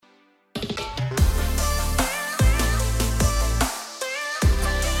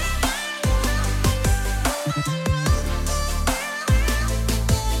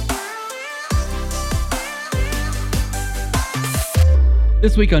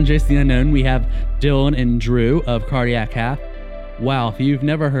This week on Jason the Unknown, we have Dylan and Drew of Cardiac Half. Wow, if you've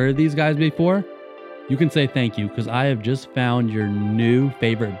never heard of these guys before, you can say thank you because I have just found your new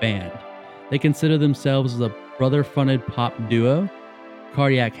favorite band. They consider themselves the brother-fronted pop duo,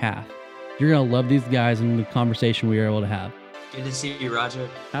 Cardiac Half. You're going to love these guys and the conversation we were able to have. Good to see you, Roger.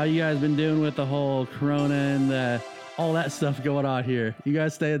 How you guys been doing with the whole corona and all that stuff going on here? You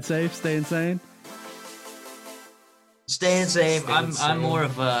guys staying safe, staying sane? Staying safe. I'm more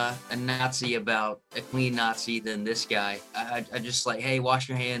of a Nazi about a clean Nazi than this guy. I just like, hey, wash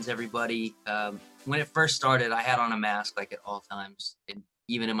your hands, everybody. When it first started, I had on a mask like at all times, and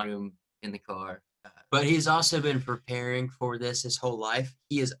even in my room, in the car. But he's also been preparing for this his whole life.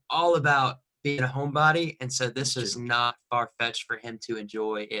 He is all about being a homebody, and so this is not far-fetched for him to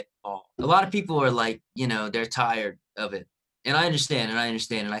enjoy it all. A lot of people are like, they're tired of it. And I understand, and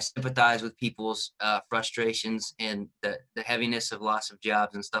I sympathize with people's frustrations and the heaviness of loss of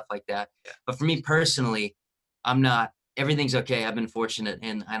jobs and stuff like that. Yeah. But for me personally, I'm not. Everything's okay. I've been fortunate,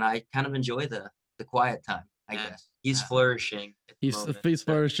 and I kind of enjoy the quiet time, I guess. He's flourishing. He's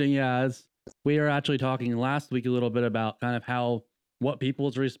flourishing, yeah. We were actually talking last week a little bit about kind of what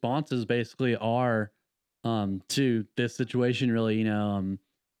people's responses basically are to this situation, really,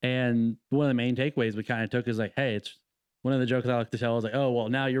 and one of the main takeaways we kind of took is like, hey, it's one of the jokes I like to tell is like, oh, well,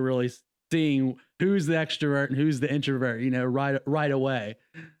 now you're really seeing who's the extrovert and who's the introvert, right away.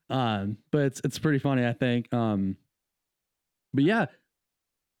 But it's pretty funny, I think. But yeah,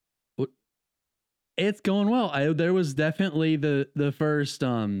 it's going well. There was definitely the first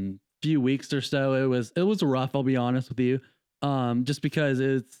few weeks or so. It was rough. I'll be honest with you. Just because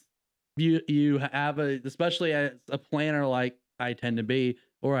it's you have especially as a planner like I tend to be,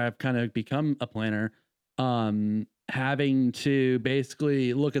 or I've kind of become a planner. Having to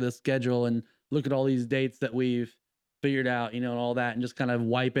basically look at the schedule and look at all these dates that we've figured out, and all that, and just kind of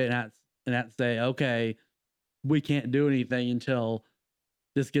wipe it and have to say, okay, we can't do anything until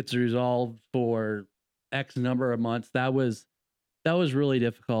this gets resolved for X number of months. That was really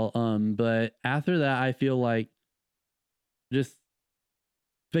difficult. But after that, I feel like just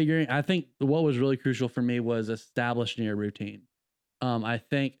I think what was really crucial for me was establishing a routine. I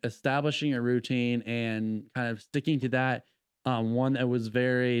think establishing a routine and kind of sticking to that, one that was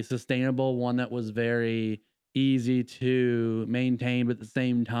very sustainable, one that was very easy to maintain, but at the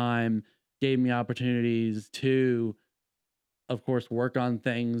same time gave me opportunities to, of course, work on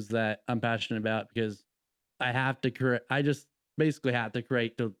things that I'm passionate about because I just basically have to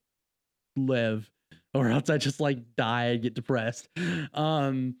create to live, or else I just like die and get depressed.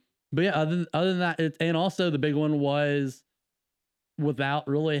 But yeah, other than that, and also the big one was without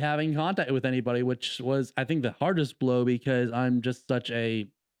really having contact with anybody, which was, I think, the hardest blow because I'm just such a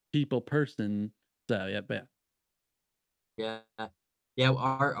people person. So yeah.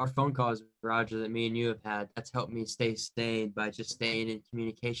 Our phone calls, Roger, that me and you have had, that's helped me stay sane by just staying in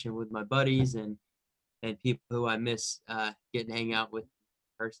communication with my buddies and people who I miss getting to hang out with in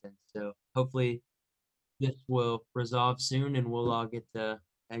person. So hopefully this will resolve soon and we'll all get to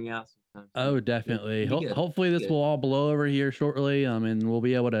hang out sometime. Oh, definitely. Hopefully this will all blow over here shortly. And we'll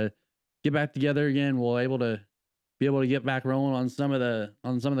be able to get back together again. We'll be able to get back rolling on some of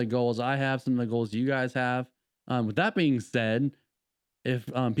the goals I have, some of the goals you guys have. With that being said, if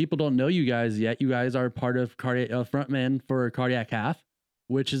people don't know you guys yet, you guys are part of frontman for Cardiac Half,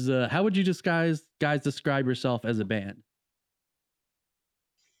 which is how would you guys describe yourself as a band?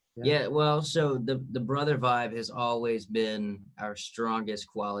 Yeah, well, so the brother vibe has always been our strongest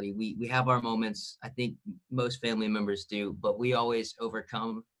quality. We have our moments, I think most family members do, but we always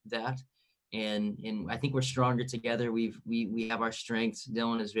overcome that. And I think we're stronger together. We have our strengths.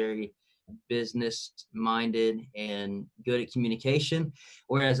 Dylan is very business minded and good at communication,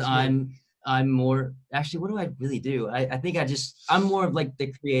 whereas I'm more, actually, what do I really do? I think I'm more of like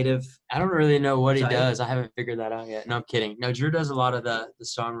the creative. I don't really know what he does. I haven't figured that out yet. No, I'm kidding. No, Drew does a lot of the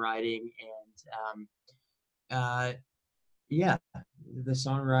songwriting and the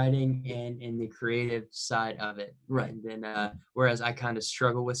songwriting and the creative side of it. Right. And then whereas I kind of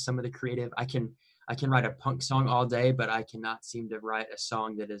struggle with some of the creative, I can write a punk song all day, but I cannot seem to write a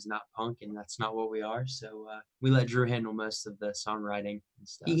song that is not punk, and that's not what we are. So we let Drew handle most of the songwriting and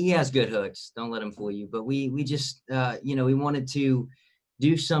stuff. He has good hooks. Don't let him fool you. But we just, we wanted to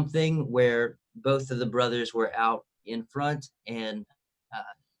do something where both of the brothers were out in front. And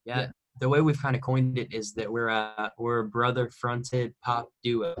the way we've kind of coined it is that we're a brother-fronted pop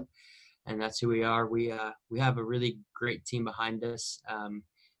duo, and that's who we are. We have a really great team behind us,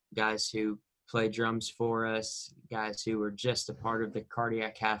 guys who play drums for us, guys who are just a part of the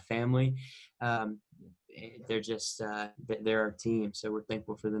Cardiac Half family. they're just they're our team, so we're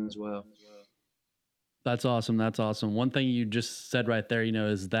thankful for them as well. That's awesome. That's awesome. One thing you just said right there,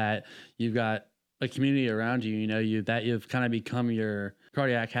 is that you've got a community around you, you've kind of become your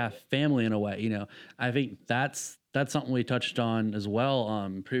cardiac half family in a way. I think that's something we touched on as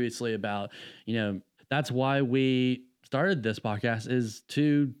well previously about, that's why we started this podcast, is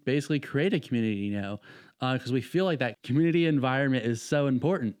to basically create a community, because we feel like that community environment is so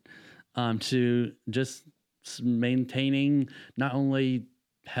important to just maintaining not only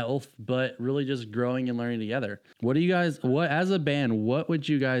health, but really just growing and learning together. As a band, what would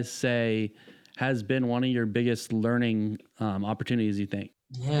you guys say has been one of your biggest learning opportunities, you think?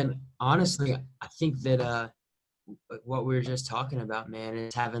 And honestly, I think that what we were just talking about, man,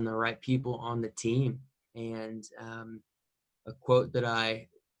 is having the right people on the team. And a quote that I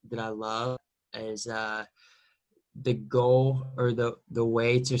love is the goal, or the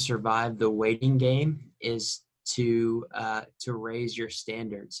way to survive the waiting game is to raise your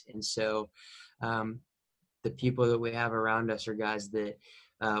standards. And so the people that we have around us are guys that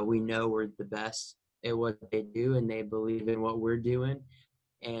we know we're the best at what they do, and they believe in what we're doing.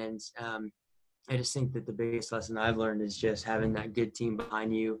 And I just think that the biggest lesson I've learned is just having that good team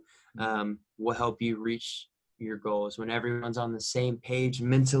behind you will help you reach your goals. When everyone's on the same page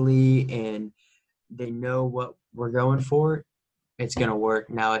mentally and they know what we're going for, it's going to work.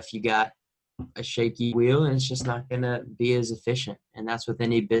 Now, if you got a shaky wheel, and it's just not going to be as efficient. And that's with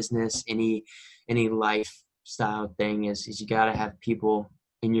any business, any lifestyle thing, is you got to have people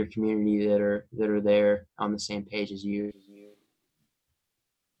in your community that are there on the same page as you.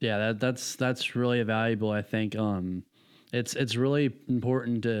 Yeah, that's really valuable. I think it's really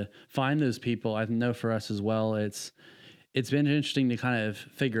important to find those people. I know for us as well, it's been interesting to kind of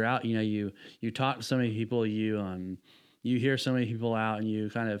figure out, you talk to so many people, you hear so many people out, and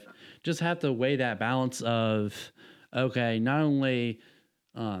you kind of just have to weigh that balance of, okay, not only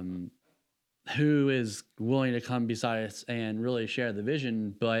who is willing to come beside us and really share the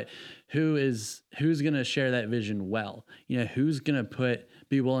vision, but who's going to share that vision well, who's going to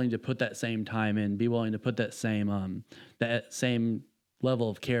be willing to put that same time in, be willing to put that same level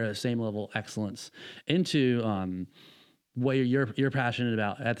of care, the same level of excellence into what you're passionate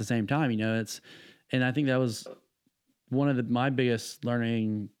about at the same time. And I think that was one of my biggest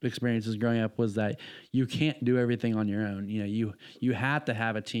learning experiences growing up, was that you can't do everything on your own. You have to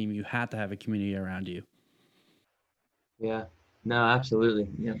have a team, you have to have a community around you. Yeah, no, absolutely.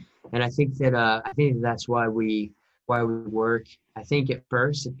 Yeah. And I think that's why we work. I think at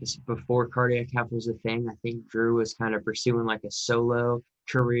first, before Cardiac Half was a thing, I think Drew was kind of pursuing like a solo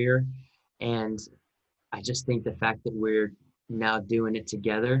career. And I just think the fact that we're now doing it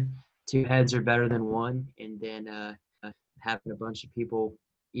together, two heads are better than one. And then having a bunch of people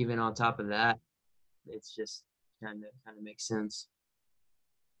even on top of that, it's just kind of makes sense.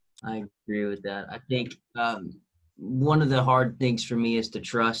 I agree with that. I think one of the hard things for me is to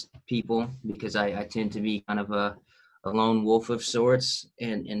trust people, because I tend to be kind of a lone wolf of sorts.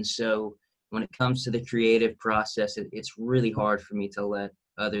 And so when it comes to the creative process, it's really hard for me to let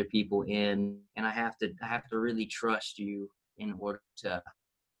other people in, and I have to really trust you in order to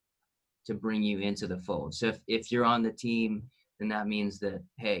bring you into the fold. So if you're on the team, then that means that,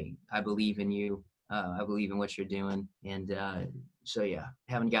 hey, I believe in you. I believe in what you're doing. And so, yeah,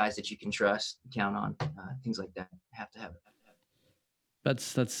 having guys that you can trust, count on, things like that, have to have it.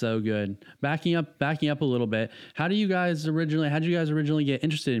 That's so good. Backing up a little bit. How did you guys originally get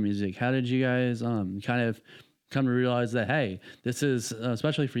interested in music? How did you guys kind of come to realize that, hey, this is,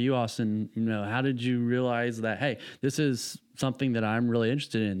 especially for you, Austin, how did you realize that, hey, this is something that I'm really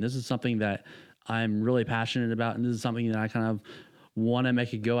interested in. This is something that I'm really passionate about. And this is something that I kind of want to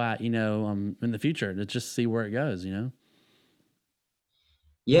make a go at, in the future, to just see where it goes,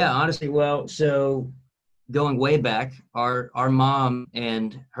 Yeah, honestly, well, so going way back, our mom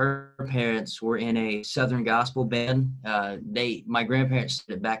and her parents were in a Southern gospel band. My grandparents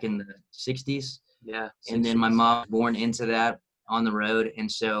started back in the 60s. Yeah. And then my mom was born into that on the road.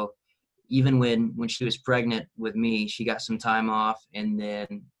 And so even when she was pregnant with me, she got some time off. And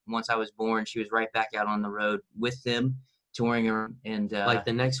then once I was born, she was right back out on the road with them, touring around. And like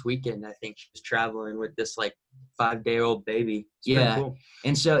the next weekend, I think she was traveling with this like 5-day-old baby. Yeah. Cool.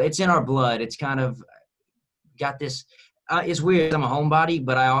 And so it's in our blood. It's kind of got this, it's weird. I'm a homebody,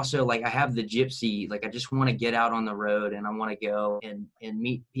 but I also I have the gypsy, I just want to get out on the road, and I want to go and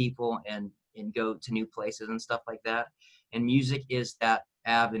meet people and go to new places and stuff like that. And music is that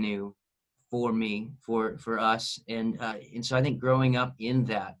avenue for me, for us. And so I think growing up in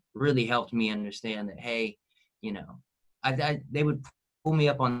that really helped me understand that, hey, they would pull me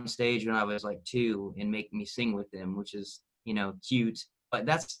up on stage when I was like 2 and make me sing with them, which is, cute. But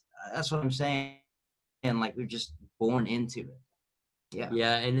that's what I'm saying. And like we're just born into it. Yeah.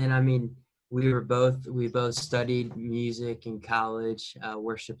 Yeah, and then we both studied music in college,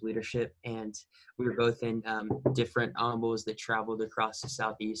 worship leadership, and we were both in different ensembles that traveled across the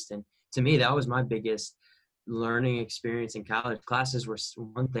Southeast. And to me, that was my biggest learning experience in college. Classes were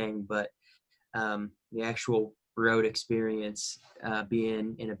one thing, but the actual road experience,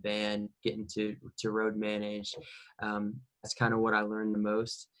 being in a band, getting to road manage, that's kind of what I learned the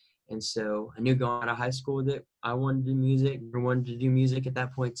most. And so I knew going out of high school that I wanted to do music. I wanted to do music at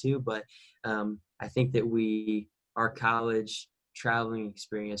that point too. But I think that our college traveling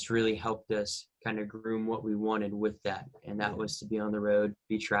experience really helped us kind of groom what we wanted with that. And that was to be on the road,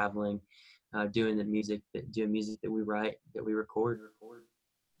 be traveling, doing music that we write, that we record.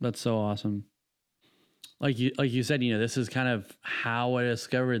 That's so awesome. Like you said, this is kind of how I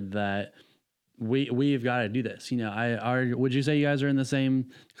discovered that we've got to do this. Would you say you guys are in the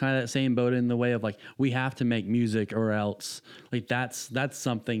same kind of that same boat in the way of like, we have to make music or else? Like that's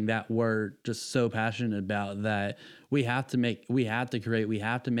something that we're just so passionate about, that we have to create, we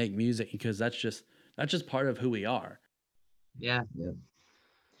have to make music, because that's just part of who we are. Yeah.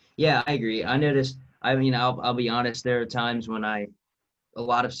 Yeah, I agree. I noticed, I'll be honest, there are times when a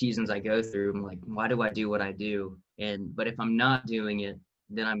lot of seasons I go through, I'm like, why do I do what I do? But if I'm not doing it,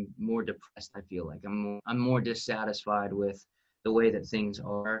 then I'm more depressed. I feel like I'm more dissatisfied with the way that things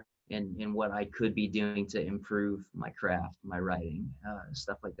are and what I could be doing to improve my craft, my writing,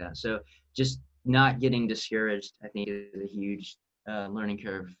 stuff like that. So just not getting discouraged, I think, is a huge learning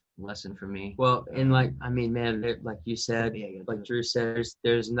curve lesson for me. Well, and like you said, like Drew said,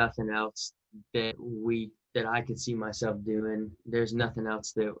 there's nothing else that I could see myself doing. There's nothing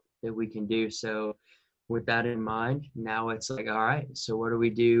else that we can do. So with that in mind, now it's like, all right, so what do we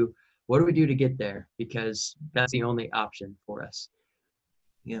do? What do we do to get there? Because that's the only option for us.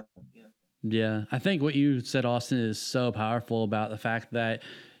 Yeah. I think what you said, Austin, is so powerful about the fact that,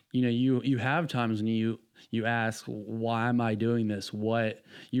 you have times when you ask, why am I doing this? What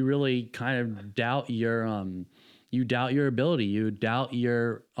you really kind of doubt your ability, you doubt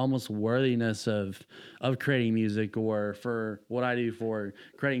your almost worthiness of creating music, or for what I do, for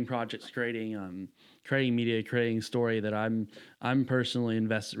creating projects, creating media, creating story that I'm personally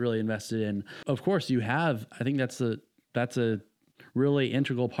really invested in. Of course, I think that's a really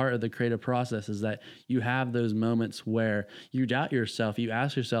integral part of the creative process, is that you have those moments where you doubt yourself, you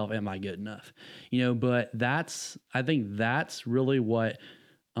ask yourself, am I good enough? But I think that's really what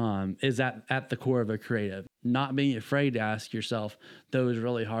is at the core of a creative. Not being afraid to ask yourself those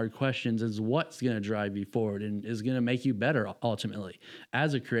really hard questions is what's going to drive you forward and is going to make you better ultimately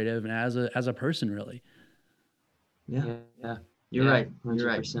as a creative and as a person, really. Yeah. You're right.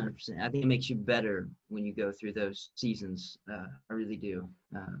 100%. I think it makes you better when you go through those seasons. I really do.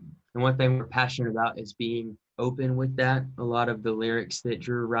 And one thing we're passionate about is being open with that. A lot of the lyrics that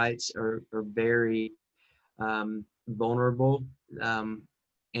Drew writes are very vulnerable. And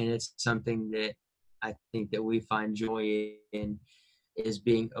it's something that I think that we find joy in, is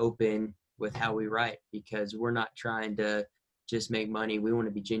being open with how we write, because we're not trying to just make money. We want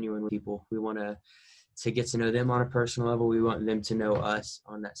to be genuine with people. We want to get to know them on a personal level. We want them to know us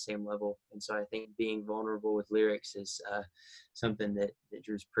on that same level. And so I think being vulnerable with lyrics is something that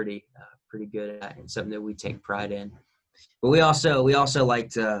Drew's pretty good at, and something that we take pride in. But we also like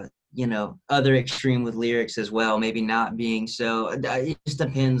to, other extreme with lyrics as well, maybe not being so, it just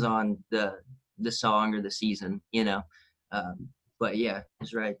depends on the song or the season, but yeah,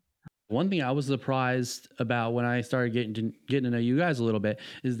 that's right. One thing I was surprised about when I started getting to know you guys a little bit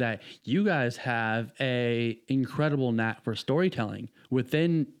is that you guys have a incredible knack for storytelling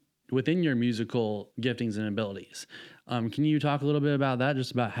within your musical giftings and abilities. Can you talk a little bit about that,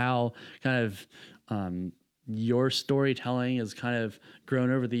 just about how kind of your storytelling has kind of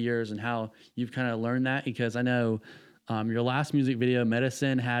grown over the years and how you've kind of learned that? Because I know your last music video,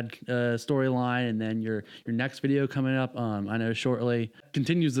 Medicine, had a storyline, and then your next video coming up, I know shortly,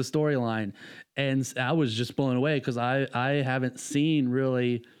 continues the storyline. And I was just blown away because I haven't seen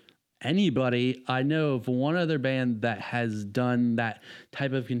really anybody. I know of one other band that has done that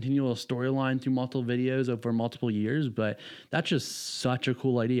type of continual storyline through multiple videos over multiple years, but that's just such a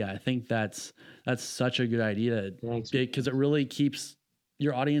cool idea. I think that's such a good idea. Thanks. Because it really keeps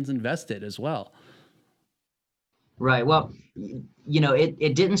your audience invested as well. Right. Well,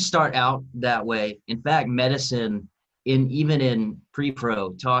 it didn't start out that way. In fact, Medicine, even in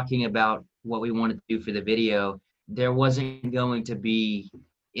pre-pro, talking about what we wanted to do for the video, there wasn't going to be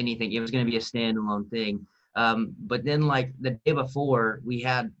anything. It was going to be a standalone thing. But then like the day before, we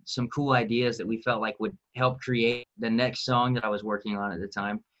had some cool ideas that we felt like would help create the next song that I was working on at the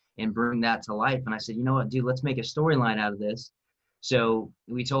time and bring that to life. And I said, you know what, dude, let's make a storyline out of this. So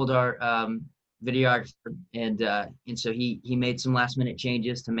we told our videographer, and so he made some last minute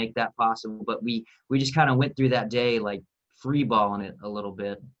changes to make that possible. But we just kind of went through that day like free balling it a little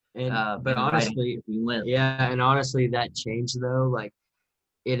bit. And but honestly, we went. yeah, and honestly, that change though, like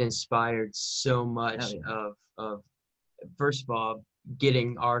it inspired so much of first of all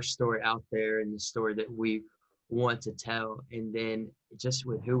getting our story out there and the story that we want to tell, and then just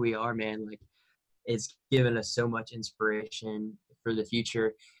with who we are, man, like it's given us so much inspiration for the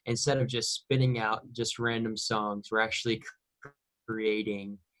future. Instead of just spitting out just random songs, we're actually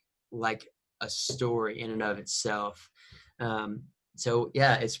creating like a story in and of itself. So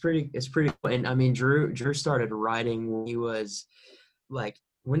yeah, it's pretty cool. And I mean, Drew started writing when he was like,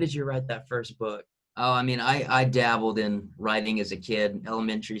 when did you write that first book? Oh, I mean, I dabbled in writing as a kid,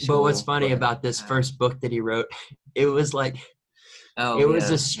 elementary school. But what's funny about this first book that he wrote, it was like, it was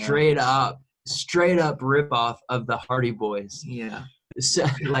a straight up ripoff of the Hardy Boys. Yeah. So,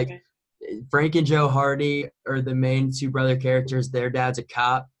 like Frank and Joe Hardy are the main two brother characters. Their dad's a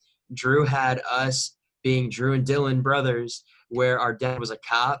cop. Drew had us being Drew and Dylan brothers, where our dad was a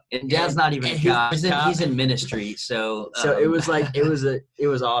cop. And Dad's not even a cop. He's in ministry. So it was like it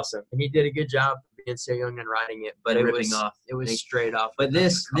was awesome, and he did a good job being so young and writing it. But it was straight off. But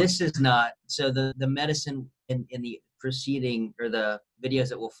this is not. So the medicine in the preceding or the videos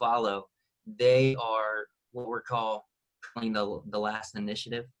that will follow, they are what we're calling the last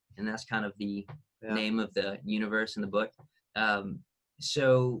initiative, and that's kind of the name of the universe in the book.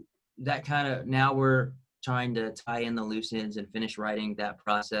 So that kind of, now we're trying to tie in the loose ends and finish writing that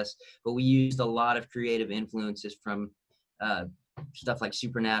process. But we used a lot of creative influences from stuff like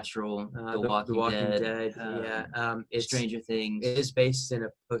Supernatural, The Walking Dead, Stranger Things. It is based in a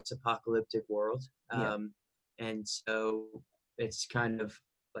post-apocalyptic world. And so it's kind of,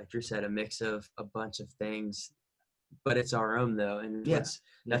 like Drew said, a mix of a bunch of things, but it's our own though. And that's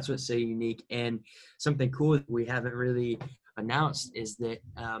what's so unique. And something cool that we haven't really announced is that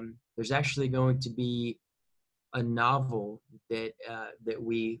there's actually going to be a novel that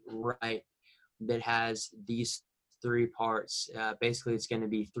we write that has these 3 parts. Basically, it's going to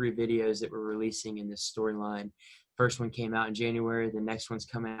be 3 videos that we're releasing in this storyline. First one came out in January. The next one's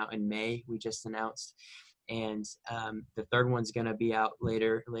coming out in May. We just announced, and the third one's going to be out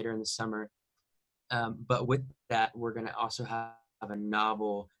later in the summer. But with that, we're going to also have a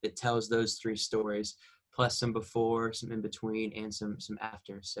novel that tells those 3 stories, plus some before, some in between, and some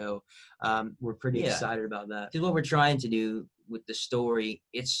after. So we're pretty excited about that. Because what we're trying to do with the story,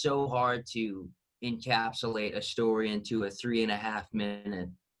 it's so hard to encapsulate a story into a 3.5-minute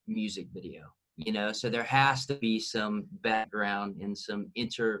music video, so there has to be some background and some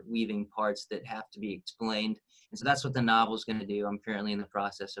interweaving parts that have to be explained. And so that's what the novel is going to do. I'm currently in the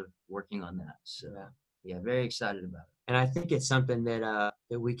process of working on that. So yeah, very excited about it. And I think it's something that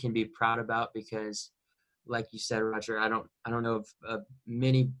we can be proud about, because like you said, Roger, I don't know of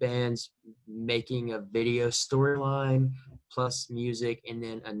many bands making a video storyline plus music and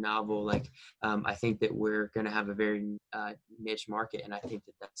then a novel. Like I think that we're going to have a very niche market, and I think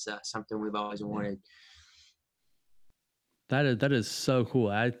that that's something we've always wanted. That is so cool.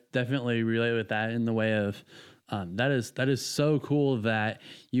 I definitely relate with that in the way of that is so cool that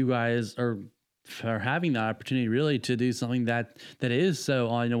you guys are having the opportunity really to do something that is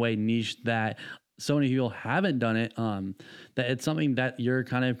so in a way niche, that so many people haven't done it. That it's something that you're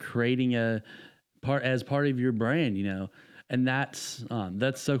kind of creating as part of your brand, and that's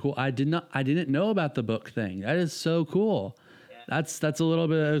so cool. I didn't know about the book thing. That is so cool. Yeah. That's a little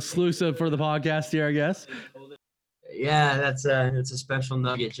bit exclusive for the podcast here, I guess. Yeah, that's a special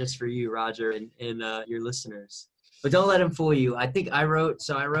nugget just for you, Roger, and your listeners. But don't let them fool you. I think I wrote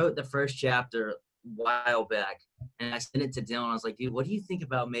the first chapter a while back, and I sent it to Dylan. I was like, dude, what do you think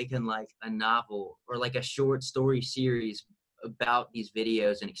about making like a novel or like a short story series about these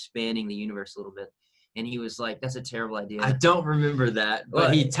videos and expanding the universe a little bit? And he was like, that's a terrible idea. I don't remember that,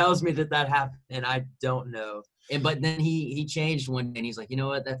 but he tells me that happened, and I don't know. But then he changed one day, and he's like, you know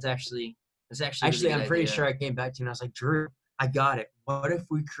what? That's actually I'm pretty sure I came back to you and I was like, Drew, I got it. What if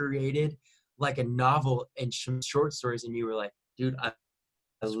we created like a novel and some short stories? And you were like, dude, I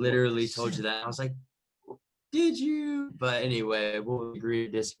literally told you that. And I was like, did you? But anyway, we'll agree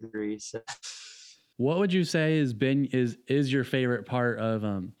to disagree. So. What would you say is your favorite part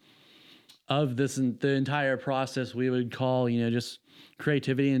of this the entire process? We would call just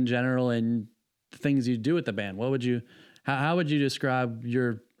creativity in general and things you do with the band. What would you? How would you describe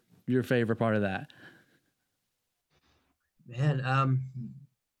your favorite part of that? Man,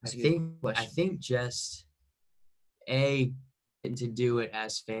 That's a good I question. think just getting to do it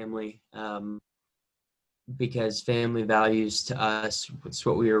as family, because family values to us, it's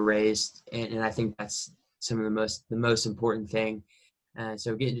what we were raised, and I think that's some of the most important thing. And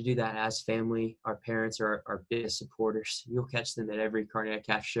so getting to do that as family, our parents are our biggest supporters. You'll catch them at every Cardiac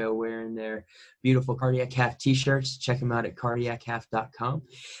Calf show wearing their beautiful Cardiac Calf t-shirts. Check them out at cardiaccalf.com.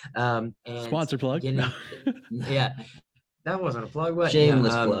 And Sponsor plug. getting, yeah, that wasn't a plug, but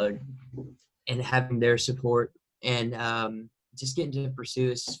Shameless plug. and having their support, and just getting to pursue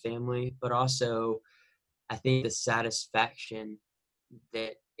this as family, but also I think the satisfaction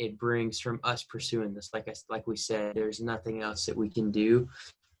that it brings from us pursuing this, like we said, there's nothing else that we can do,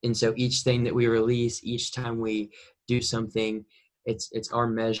 and so each thing that we release, each time we do something, it's our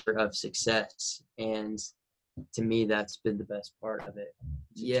measure of success, and to me, that's been the best part of it.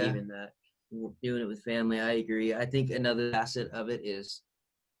 Yeah. Achieving that. Doing it with family, I agree. I think another facet of it is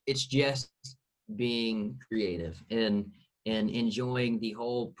it's just being creative and enjoying the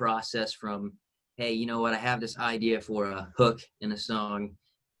whole process from, hey, you know what, I have this idea for a hook in a song.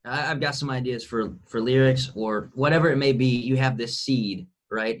 I've got some ideas for lyrics or whatever it may be. You have this seed,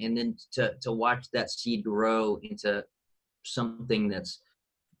 right? And then to watch that seed grow into something that's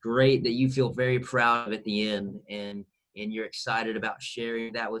great, that you feel very proud of at the end, and you're excited about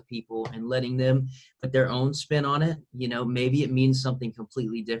sharing that with people and letting them put their own spin on it. You know, maybe it means something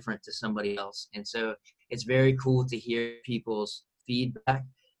completely different to somebody else. And so it's very cool to hear people's feedback.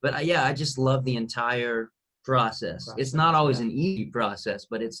 But yeah, I just love the entire process. It's not always an easy process,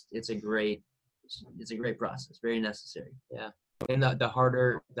 but it's a great process, very necessary. Yeah. And the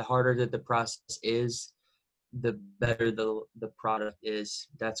harder that the process is, the better the product is.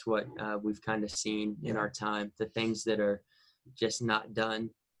 That's what we've kind of seen in our time. The things that are just not done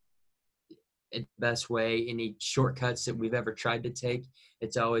in the best way, any shortcuts that we've ever tried to take,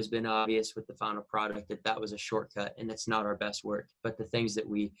 it's always been obvious with the final product that was a shortcut, and it's not our best work. But the things that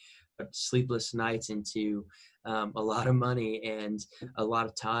we put sleepless nights into, a lot of money and a lot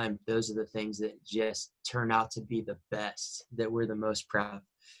of time, those are the things that just turn out to be the best, that we're the most proud of.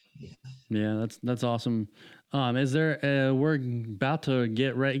 Yeah, that's awesome. Is there? We're about to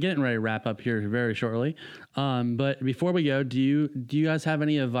getting ready to wrap up here very shortly. But before we go, do you guys have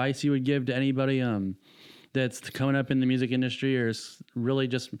any advice you would give to anybody that's coming up in the music industry, or is really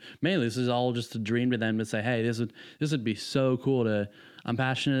just mainly this is all just a dream to them to say, hey, this would be so cool to. I'm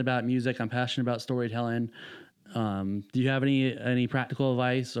passionate about music. I'm passionate about storytelling. Do you have any practical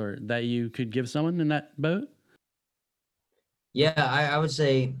advice or that you could give someone in that boat? Yeah, I would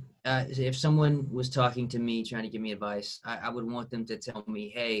say if someone was talking to me, trying to give me advice, I would want them to tell me,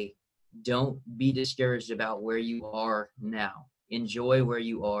 hey, don't be discouraged about where you are now. Enjoy where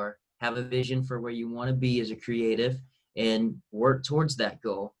you are. Have a vision for where you want to be as a creative and work towards that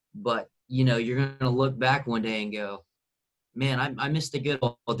goal. But, you know, you're going to look back one day and go, man, I miss the good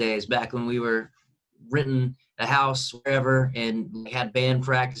old days back when we were renting a house wherever and had band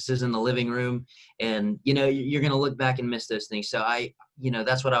practices in the living room. And, you know, you're going to look back and miss those things. So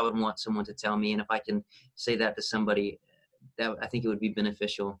that's what I would want someone to tell me. And if I can say that to somebody, that I think it would be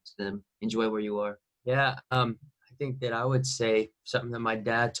beneficial to them. Enjoy where you are. Yeah. I think that I would say something that my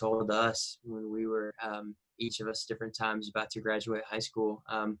dad told us when we were, each of us different times about to graduate high school.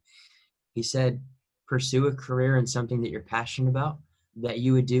 He said, pursue a career in something that you're passionate about, that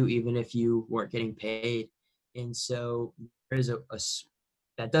you would do even if you weren't getting paid. And so there's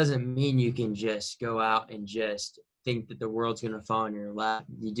that doesn't mean you can just go out and just think that the world's going to fall in your lap.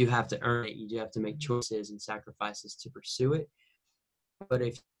 You do have to earn it. You do have to make choices and sacrifices to pursue it. But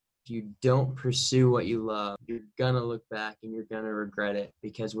if you don't pursue what you love, you're going to look back and you're going to regret it,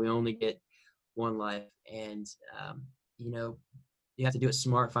 because we only get one life. And, you have to do it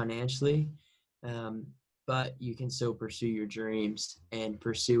smart financially. But you can still pursue your dreams and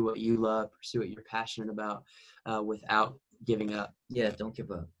pursue what you love, pursue what you're passionate about, without giving up. Yeah, don't give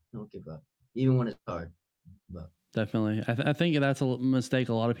up. Don't give up, even when it's hard. But. Definitely. I think that's a mistake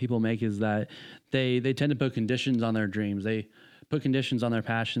a lot of people make, is that they tend to put conditions on their dreams. They put conditions on their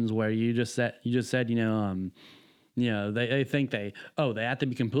passions, where you just said, they think they have to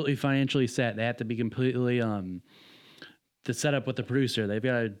be completely financially set. They have to be completely to set up with the producer. They've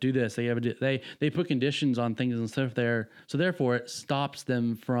got to do this. They put conditions on things and stuff there. So therefore it stops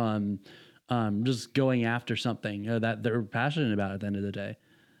them from just going after something that they're passionate about at the end of the day.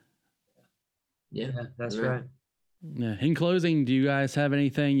 Yeah, that's right. Yeah. In closing, do you guys have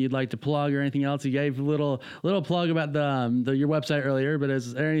anything you'd like to plug or anything else? You gave a little plug about your website earlier, but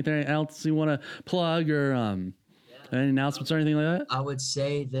is there anything else you want to plug or any announcements or anything like that? I would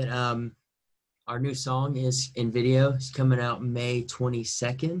say that Our new song is in video. It's coming out May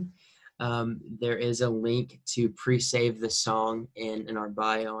 22nd. There is a link to pre-save the song in our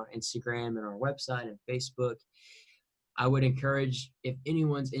bio on Instagram and our website and Facebook. I would encourage, if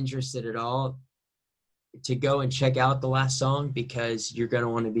anyone's interested at all, to go and check out the last song, because you're going to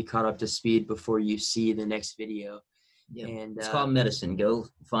want to be caught up to speed before you see the next video. Yeah. And It's called Medicine. Go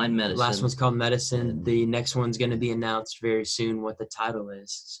find Medicine. last one's called Medicine. And- The next one's going to be announced very soon what the title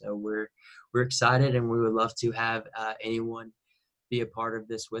is. So we're excited, and we would love to have anyone be a part of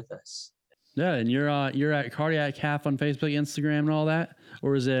this with us. Yeah, and you're at Cardiac Calf on Facebook, Instagram, and all that,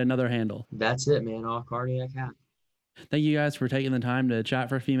 or is it another handle? That's it, man. All Cardiac Calf. Thank you guys for taking the time to chat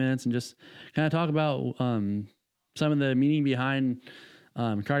for a few minutes and just kind of talk about some of the meaning behind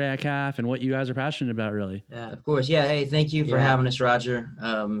Cardiac Calf and what you guys are passionate about, really. Yeah. Of course. Yeah. Hey, thank you for Yeah. having us, Roger.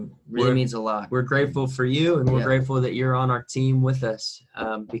 Really We're- means a lot. We're grateful for you, and we're Yeah. grateful that you're on our team with us,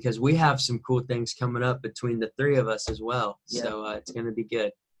 because we have some cool things coming up between the three of us as well. Yeah. So it's going to be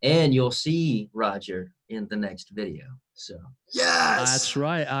good. And you'll see Roger in the next video. So That's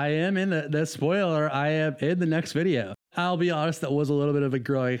right. I am in the spoiler. I am in the next video. I'll be honest, that was a little bit of a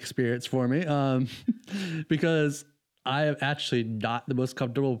growing experience for me, because I am actually not the most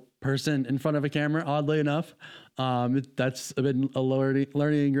comfortable person in front of a camera, oddly enough. That's been a learning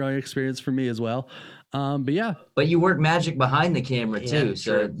and growing experience for me as well. But yeah, but you work magic behind the camera too. Yeah,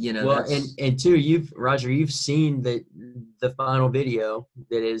 So true. you know, Well, that's- and two, Roger, you've seen the final video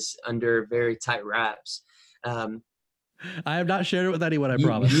that is under very tight wraps. I have not shared it with anyone, I You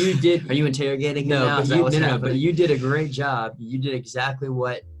promise. did. are you interrogating him No, now? but Is that what's but happening? you did a great job. You did exactly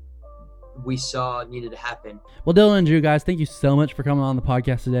what we saw needed to happen. Well, Dylan and Drew, guys, thank you so much for coming on the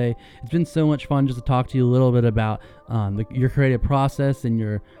podcast today. It's been so much fun just to talk to you a little bit about your creative process and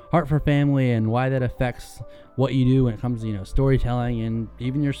your heart for family and why that affects what you do when it comes to, storytelling and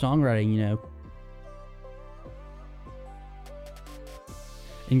even your songwriting,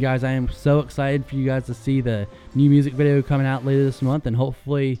 And guys, I am so excited for you guys to see the new music video coming out later this month, and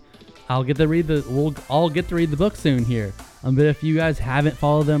hopefully we'll all get to read the book soon here. But if you guys haven't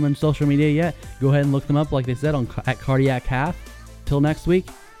followed them on social media yet, go ahead and look them up, like they said, at Cardiac Calf. Till next week,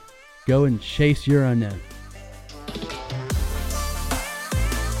 go and chase your unknown.